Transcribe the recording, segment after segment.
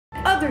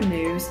other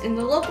news, in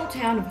the local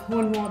town of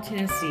Hohenwald,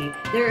 Tennessee,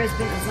 there has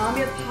been a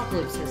zombie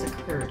apocalypse has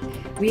occurred.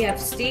 We have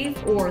Steve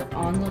Orth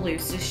on the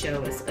loose to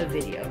show us a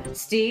video.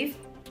 Steve?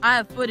 I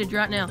have footage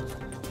right now.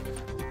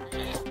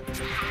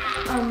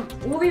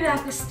 We'll be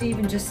back with Steve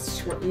in just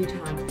a short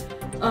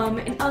time.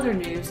 In other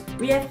news,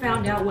 we have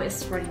found out what is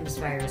spreading this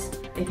virus.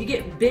 If you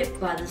get bit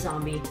by the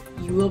zombie,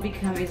 you will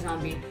become a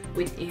zombie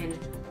within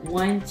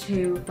 1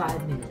 to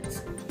 5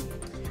 minutes.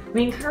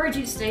 We encourage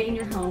you to stay in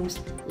your homes,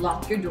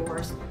 lock your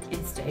doors,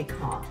 and stay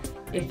calm.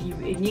 If you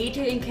need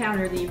to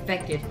encounter the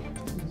infected,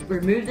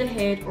 remove the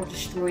head or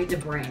destroy the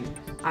brain.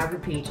 I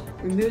repeat,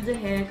 remove the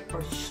head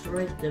or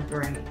destroy the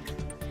brain.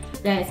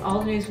 That is all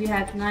the news we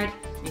have tonight,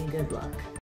 and good luck.